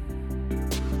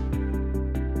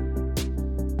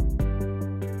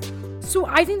 So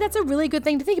I think that's a really good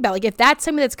thing to think about. Like, if that's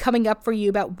something that's coming up for you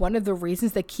about one of the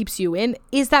reasons that keeps you in,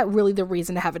 is that really the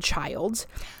reason to have a child?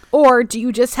 Or do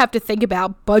you just have to think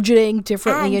about budgeting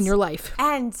differently in your life?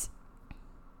 And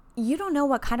you don't know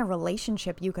what kind of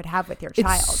relationship you could have with your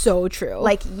child. It's so true.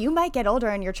 Like, you might get older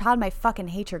and your child might fucking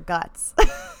hate your guts.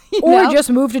 Or just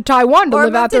move to Taiwan to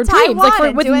live out their dreams.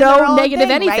 Like, with no negative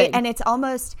anything. Right? And it's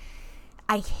almost,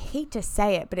 I hate to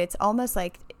say it, but it's almost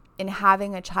like, in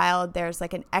having a child, there's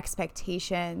like an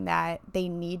expectation that they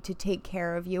need to take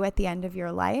care of you at the end of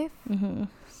your life. Mm-hmm.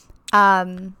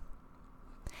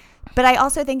 But I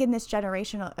also think in this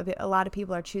generation, a lot of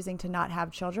people are choosing to not have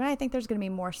children. I think there's going to be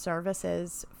more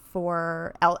services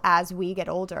for, as we get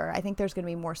older, I think there's going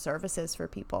to be more services for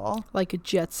people. Like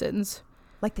Jetsons.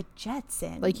 Like the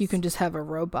Jetsons. Like you can just have a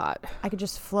robot. I could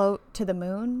just float to the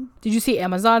moon. Did you see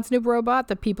Amazon's new robot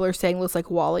that people are saying looks like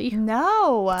Wall-E?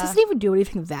 No. It doesn't even do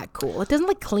anything that cool. It doesn't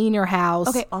like clean your house.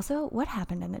 Okay, also, what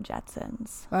happened in the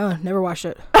Jetsons? Oh, never watched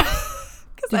it.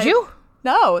 Did you?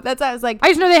 No, that's why I was like. I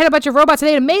just know they had a bunch of robots and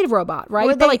they had a maid robot,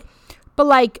 right? But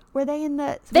were they in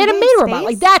the? They had a maid robot.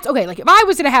 Like that's okay. Like if I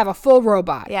was gonna have a full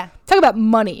robot, yeah. Talk about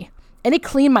money. And it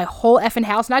cleaned my whole effing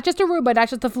house, not just a room, but not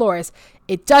just the floors.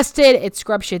 It dusted, it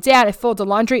scrubbed shit down, it folded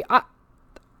laundry. I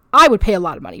would pay a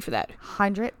lot of money for that.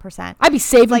 100%. I'd be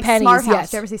saving like pennies. Smart House.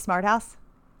 Yes. Did you ever see Smart House?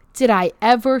 Did I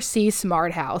ever see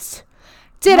Smart House?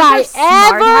 Did I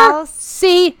ever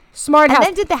see Smart House? And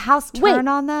then did the house turn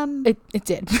on them? It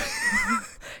did.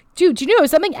 Dude, do you know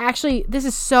something? Actually, this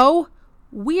is so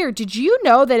weird. Did you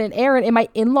know that in my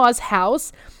in-laws'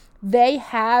 house, they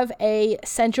have a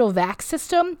central vac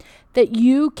system that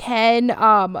you can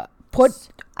put.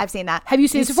 I've seen that. Have you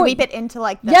seen this before? Sweep it into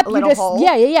like the little hole.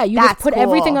 Yeah. You just put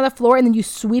everything on the floor and then you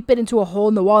sweep it into a hole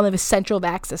in the wall and they have a central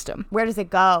vac system. Where does it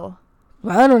go?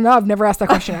 Well, I don't know. I've never asked that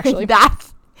question actually. That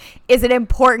is an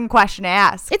important question to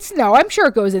ask. I'm sure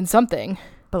it goes in something.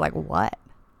 But like what?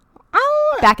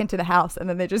 Back into the house and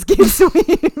then they just keep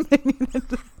sweeping.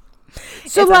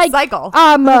 So it's like a cycle. But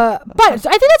I think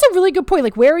that's a really good point.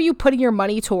 Like, where are you putting your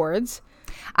money towards?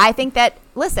 I think that,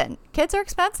 listen, kids are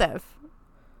expensive.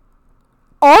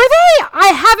 Are they? I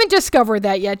haven't discovered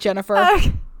that yet, Jennifer.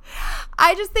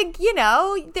 I just think,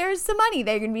 there's some money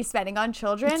they're going to be spending on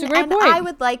children. That's a great point. I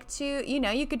would like to,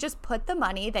 you could just put the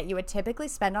money that you would typically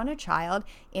spend on a child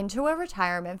into a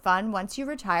retirement fund. Once you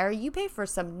retire, you pay for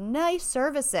some nice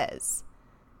services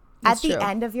at the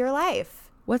end of your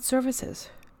life. What services?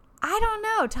 I don't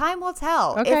know. Time will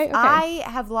tell. Okay, if I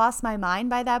have lost my mind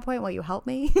by that point, will you help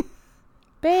me?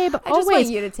 Babe, I just want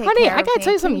you to take honey, care I of gotta me.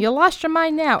 tell you something. You lost your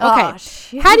mind now. Oh, Okay.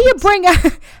 shit. How do you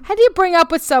bring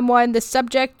up with someone the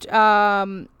subject how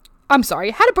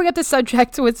to bring up the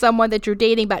subject with someone that you're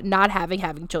dating about not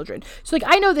having children? So like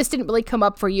I know this didn't really come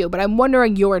up for you, but I'm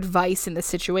wondering your advice in this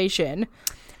situation.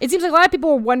 It seems like a lot of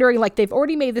people are wondering, like, they've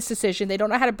already made this decision. They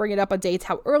don't know how to bring it up on dates,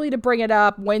 how early to bring it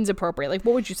up, when's appropriate. Like,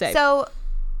 what would you say? So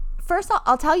first,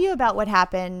 I'll tell you about what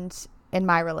happened in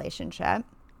my relationship.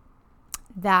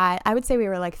 That I would say we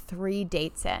were like 3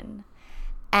 dates in.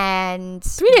 And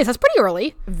 3 days, that's pretty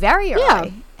early. Very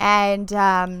early. Yeah.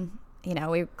 And,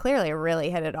 we clearly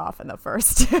really hit it off in the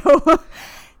first 2.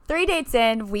 3 dates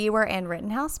in, we were in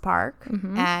Rittenhouse Park.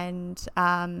 Mm-hmm. And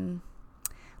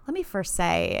let me first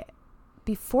say,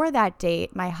 before that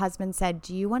date, my husband said,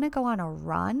 "Do you want to go on a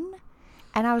run?"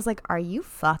 And I was like, "Are you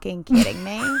fucking kidding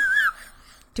me?"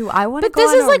 Do I want to go on a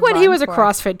run? But this is like when he was a for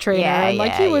CrossFit trainer. Yeah, and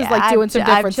like yeah, he was yeah. like doing some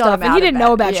different stuff. And he didn't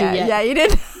know about you yet. Yeah, you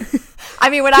did. I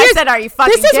mean, when I said, "Are you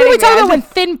fucking kidding me?" This is what we talk about when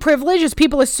thin privilege is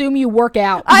people assume you work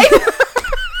out.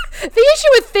 The issue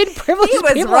with thin privilege He is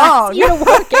was people wrong. ask you to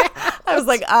work out. I was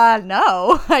like,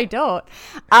 no, I don't.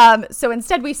 So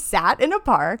instead we sat in a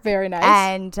park. Very nice.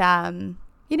 And,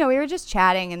 we were just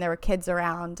chatting and there were kids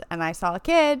around and I saw a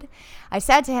kid. I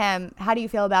said to him, "How do you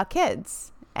feel about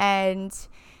kids?" And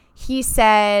he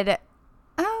said,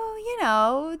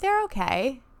 "Oh, they're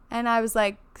okay." And I was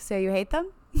like, "So you hate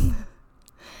them?"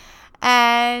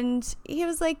 And he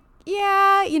was like,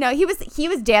 "Yeah," he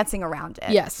was dancing around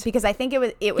it. Yes. Because I think it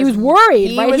was He was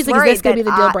worried, right? He's like, is this going to be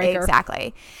the deal breaker?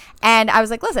 Exactly. And I was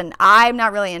like, "Listen, I'm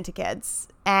not really into kids."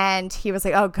 And he was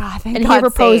like, "Oh God, thank and God." he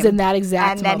proposed same. in that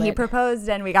exact And then moment. he proposed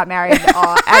and we got married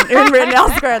in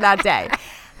Rittenhouse Square that day.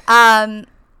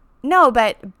 No,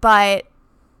 but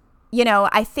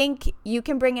I think you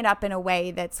can bring it up in a way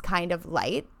that's kind of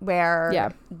light,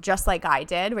 where just like I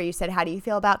did, where you said, "How do you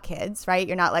feel about kids?" Right?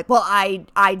 You're not like, "Well,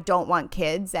 I don't want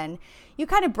kids." And you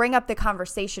kind of bring up the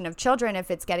conversation of children if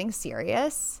it's getting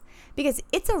serious, because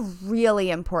it's a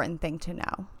really important thing to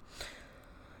know.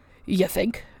 You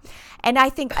think? And I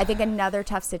think another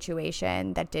tough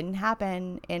situation that didn't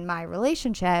happen in my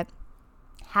relationship,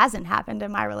 hasn't happened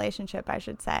in my relationship, I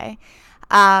should say,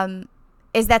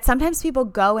 is that sometimes people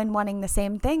go in wanting the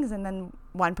same things and then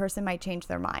one person might change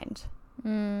their mind.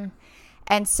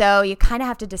 And so you kind of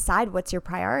have to decide what's your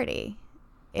priority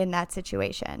in that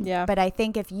situation. Yeah. But I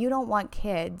think if you don't want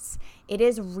kids, it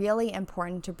is really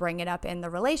important to bring it up in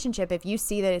the relationship if you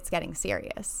see that it's getting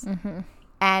serious. Mm-hmm.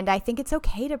 And I think it's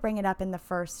okay to bring it up in the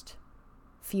first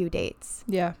few dates.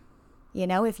 Yeah.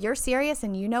 If you're serious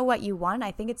and you know what you want,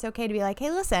 I think it's okay to be like,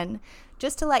 "Hey, listen,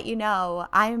 just to let you know,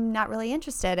 I'm not really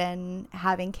interested in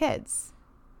having kids.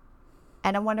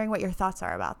 And I'm wondering what your thoughts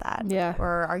are about that." Yeah.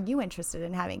 Or are you interested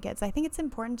in having kids? I think it's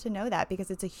important to know that because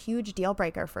it's a huge deal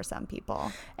breaker for some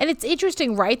people. And it's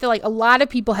interesting, right? That like a lot of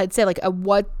people had said, like, at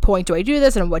what point do I do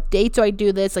this and what date do I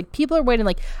do this? Like, people are waiting.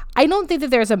 Like, I don't think that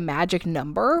there's a magic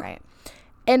number. Right.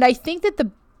 And I think that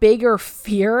the bigger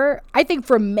fear, I think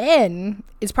for men,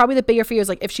 is probably the bigger fear is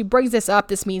like, if she brings this up,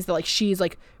 this means that like she's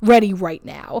like ready right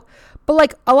now. But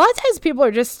like a lot of times people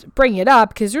are just bringing it up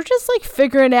because they're just like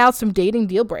figuring out some dating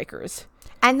deal breakers.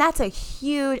 And that's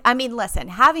listen,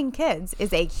 having kids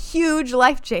is a huge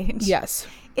life change. Yes.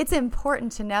 It's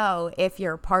important to know if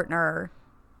your partner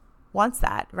wants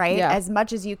that, right? Yeah. As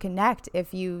much as you connect,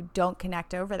 if you don't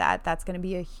connect over that, that's going to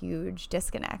be a huge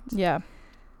disconnect. Yeah.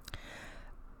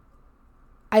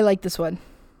 I like this one.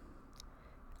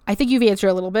 I think you've answered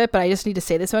a little bit, but I just need to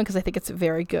say this one because I think it's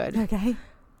very good. Okay.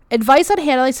 Advice on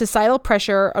handling societal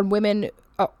pressure on women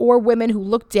or women who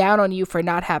look down on you for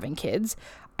not having kids.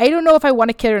 I don't know if I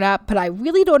want a kid or not, but I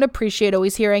really don't appreciate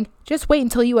always hearing, "Just wait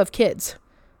until you have kids."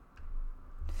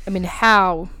 I mean,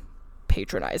 how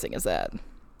patronizing is that?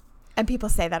 And people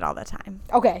say that all the time.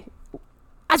 Okay.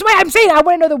 That's why I'm saying I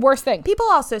want to know the worst thing. People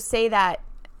also say that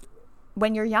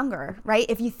when you're younger, right?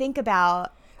 If you think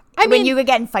about when when you would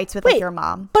get in fights with like your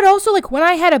mom. But also, like, when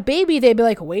I had a baby, they'd be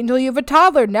like, "Wait until you have a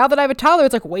toddler." Now that I have a toddler,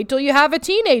 it's like, "Wait till you have a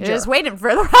teenager." You're just waiting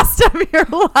for the rest of your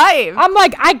life. I'm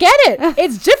like, I get it.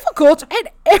 It's difficult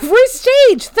at every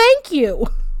stage. Thank you.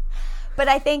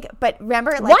 But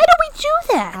remember, like, why do we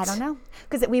do that? I don't know.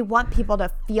 Because we want people to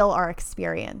feel our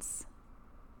experience.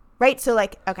 Right? So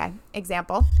like, okay,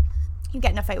 example. You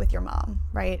get in a fight with your mom,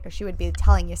 right? Or she would be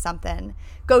telling you something.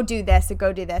 Go do this or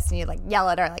go do this. And you'd like yell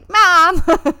at her like, "Mom,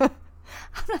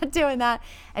 I'm not doing that."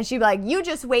 And she'd be like, "You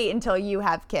just wait until you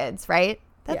have kids," right?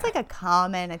 That's like a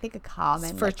common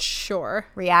For sure.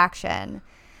 reaction.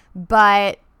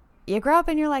 But you grow up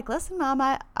and you're like, "Listen, Mom,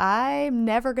 I'm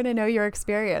never going to know your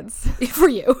experience." For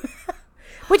you.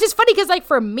 Which is funny because like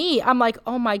for me, I'm like,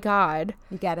 oh my God.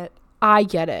 You get it. I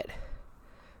get it.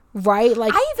 Right?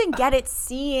 Like, I even get it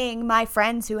seeing my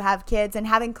friends who have kids and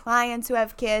having clients who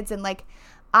have kids. And like,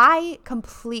 I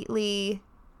completely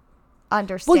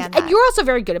understand And that. you're also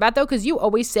very good about though, because you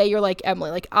always say, you're like,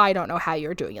 Emily, like, I don't know how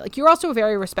you're doing it. Like, you're also a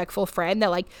very respectful friend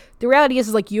that, like, the reality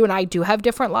is like, you and I do have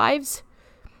different lives.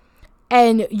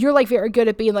 And you're, like, very good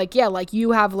at being like, yeah, like,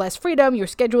 you have less freedom. Your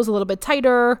schedule's a little bit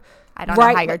tighter. I don't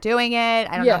know how you're doing it.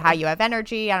 I don't know how you have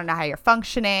energy. I don't know how you're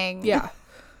functioning. Yeah.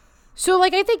 So,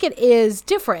 like, I think it is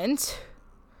different.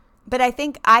 But I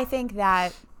think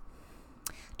that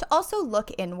to also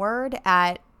look inward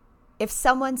at if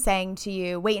someone's saying to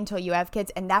you, wait until you have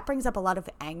kids, and that brings up a lot of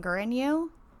anger in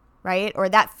you, right? Or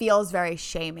that feels very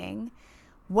shaming.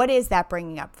 What is that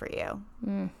bringing up for you,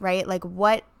 right? Like,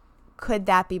 what could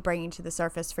that be bringing to the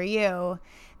surface for you?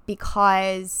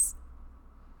 Because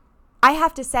I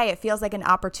have to say, it feels like an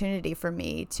opportunity for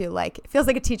me to, like, it feels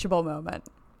like a teachable moment.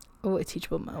 Oh, a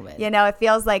teachable moment. You know, it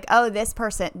feels like, oh, this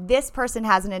person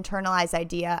has an internalized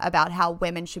idea about how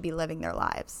women should be living their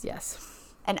lives. Yes.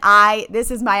 And this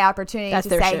is my opportunity to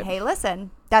say, shit. hey, listen,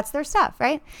 that's their stuff,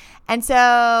 right? And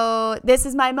so this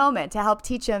is my moment to help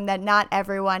teach them that not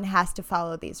everyone has to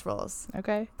follow these rules.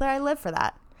 Okay. But I live for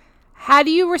that. How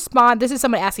do you respond? This is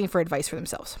someone asking for advice for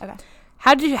themselves. Okay.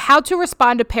 How to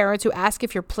respond to parents who ask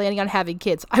if you're planning on having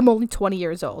kids? I'm only 20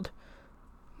 years old.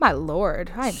 My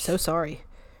Lord, I am so sorry.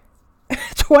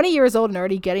 20 years old and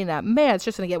already getting that. Man, it's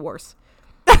just going to get worse.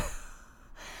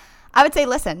 I would say,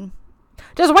 listen.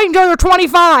 Just wait until you're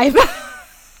 25.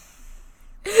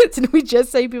 Didn't we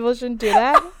just say people shouldn't do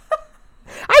that? I mean,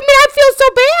 I feel so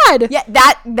bad. Yeah,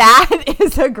 that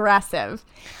is aggressive.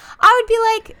 I would be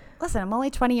like, listen, I'm only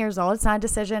 20 years old. It's not a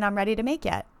decision I'm ready to make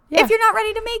yet. Yeah. If you're not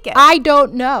ready to make it. I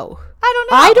don't know.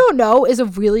 I don't know is a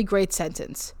really great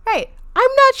sentence. Right.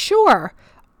 I'm not sure.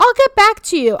 I'll get back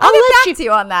to you. I'll get back to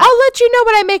you on that. I'll let you know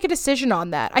when I make a decision on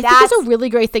that. I think that's a really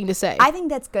great thing to say. I think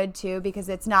that's good too, because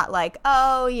it's not like,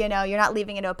 oh, you know, you're not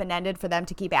leaving it open-ended for them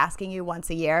to keep asking you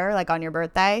once a year, like on your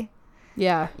birthday.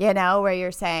 Yeah. You know, where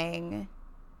you're saying,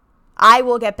 I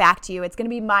will get back to you. It's going to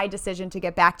be my decision to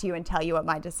get back to you and tell you what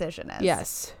my decision is.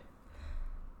 Yes.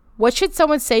 What should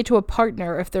someone say to a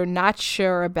partner if they're not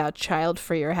sure about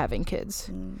child-free or having kids?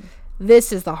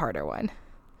 This is the harder one.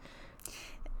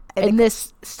 And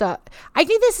this stuff, I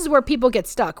think this is where people get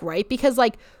stuck, right? Because,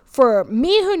 like, for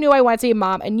me who knew I wanted to be a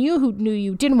mom and you who knew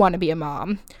you didn't want to be a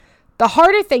mom, the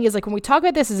harder thing is, like, when we talk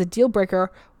about this as a deal breaker,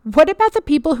 what about the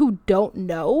people who don't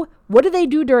know? What do they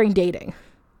do during dating?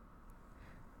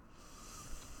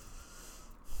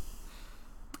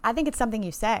 I think it's something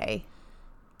you say,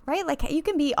 right? Like, you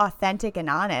can be authentic and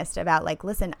honest about, like,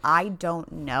 listen, I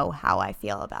don't know how I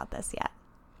feel about this yet.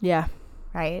 Yeah.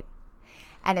 Right?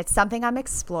 And it's something I'm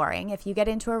exploring. If you get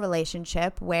into a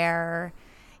relationship where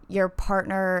your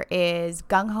partner is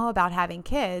gung-ho about having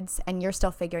kids and you're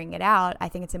still figuring it out, I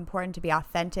think it's important to be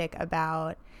authentic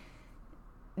about,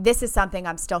 this is something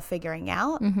I'm still figuring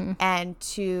out, and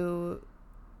to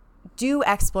do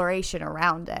exploration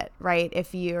around it, right?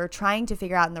 If you're trying to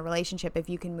figure out in the relationship if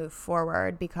you can move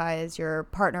forward because your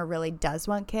partner really does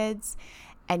want kids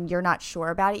and you're not sure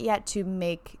about it yet, to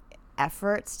make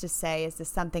efforts to say, is this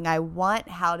something I want?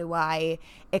 How do I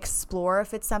explore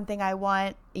if it's something I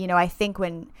want? You know, I think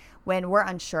when we're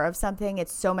unsure of something,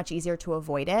 it's so much easier to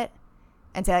avoid it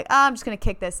and say, like, oh, I'm just going to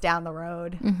kick this down the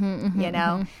road, you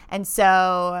know? And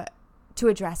so to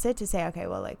address it, to say, okay,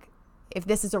 well, like, if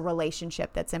this is a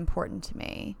relationship that's important to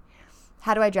me,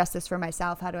 how do I address this for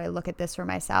myself? How do I look at this for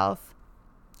myself?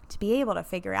 To be able to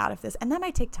figure out if this, and that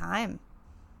might take time.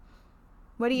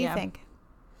 What do you think?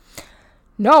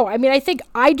 No, I mean, I think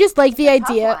I just like the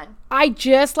idea. I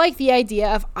just like the idea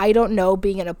of I don't know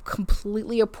being in a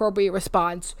completely appropriate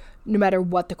response no matter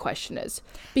what the question is.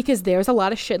 Because there's a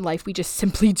lot of shit in life we just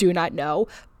simply do not know.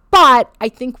 But I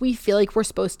think we feel like we're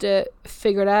supposed to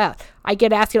figure it out. I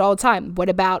get asked it all the time. What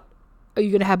about, are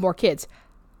you going to have more kids?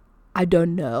 I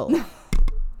don't know.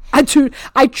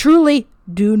 I truly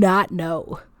do not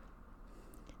know.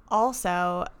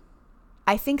 Also,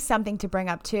 I think something to bring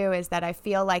up too is that I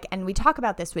feel like, and we talk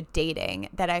about this with dating,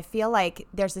 that I feel like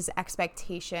there's this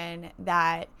expectation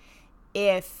that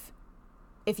if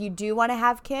you do want to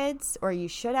have kids, or you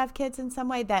should have kids in some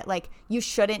way, that, like, you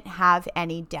shouldn't have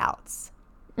any doubts.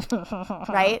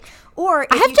 Right? Or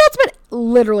I have doubts about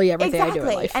literally everything I do in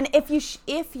life. And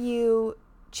if you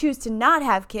choose to not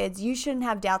have kids, you shouldn't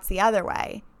have doubts the other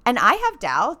way. And I have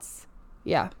doubts.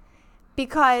 Yeah.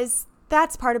 Because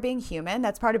that's part of being human.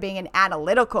 That's part of being an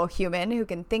analytical human who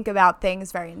can think about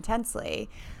things very intensely.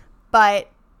 But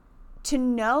to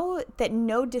know that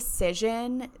no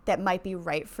decision that might be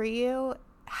right for you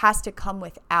has to come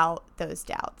without those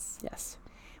doubts. Yes.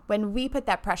 When we put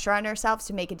that pressure on ourselves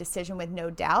to make a decision with no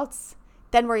doubts,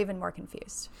 then we're even more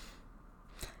confused.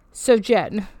 So,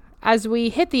 Jen, as we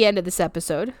hit the end of this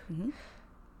episode,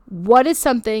 what is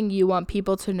something you want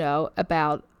people to know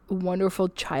about wonderful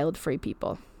child-free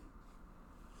people?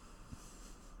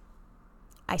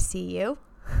 I see you.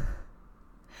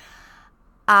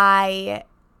 I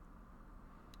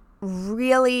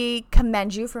really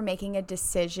commend you for making a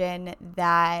decision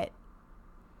that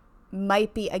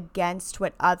might be against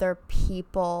what other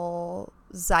people's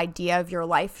idea of your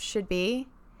life should be,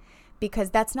 because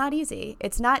that's not easy.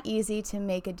 It's not easy to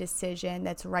make a decision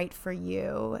that's right for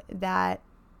you, that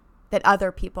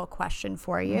other people question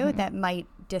for you, that might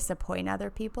disappoint other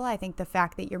people. I think the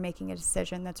fact that you're making a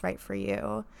decision that's right for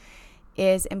you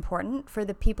is important. For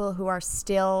the people who are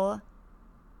still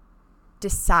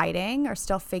deciding or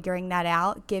still figuring that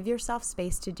out, give yourself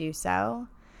space to do so.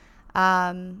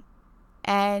 And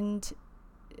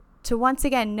to once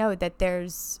again know that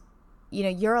there's,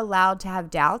 you're allowed to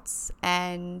have doubts,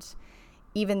 and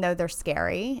even though they're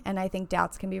scary, and I think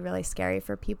doubts can be really scary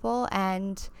for people,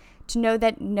 and to know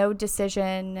that no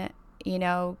decision,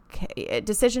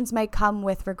 decisions might come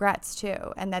with regrets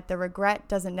too, and that the regret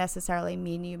doesn't necessarily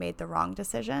mean you made the wrong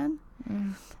decision,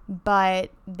 but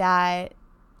that,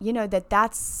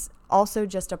 that's also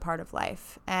just a part of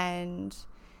life, and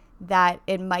that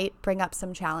it might bring up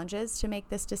some challenges to make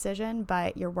this decision,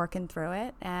 but you're working through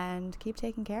it, and keep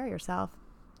taking care of yourself.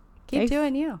 Keep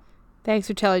doing you. Thanks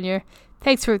for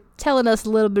telling us a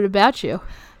little bit about you.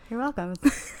 You're welcome.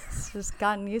 It's just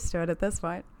gotten used to it at this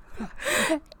point.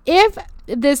 If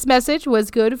this message was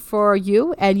good for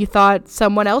you and you thought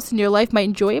someone else in your life might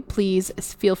enjoy it, please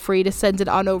feel free to send it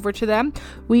on over to them.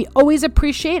 We always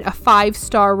appreciate a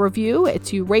 5-star review.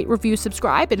 To rate, review,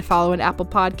 subscribe, and follow an Apple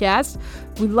Podcast.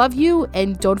 We love you,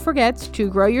 and don't forget to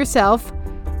grow yourself.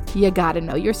 You gotta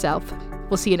know yourself.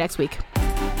 We'll see you next week.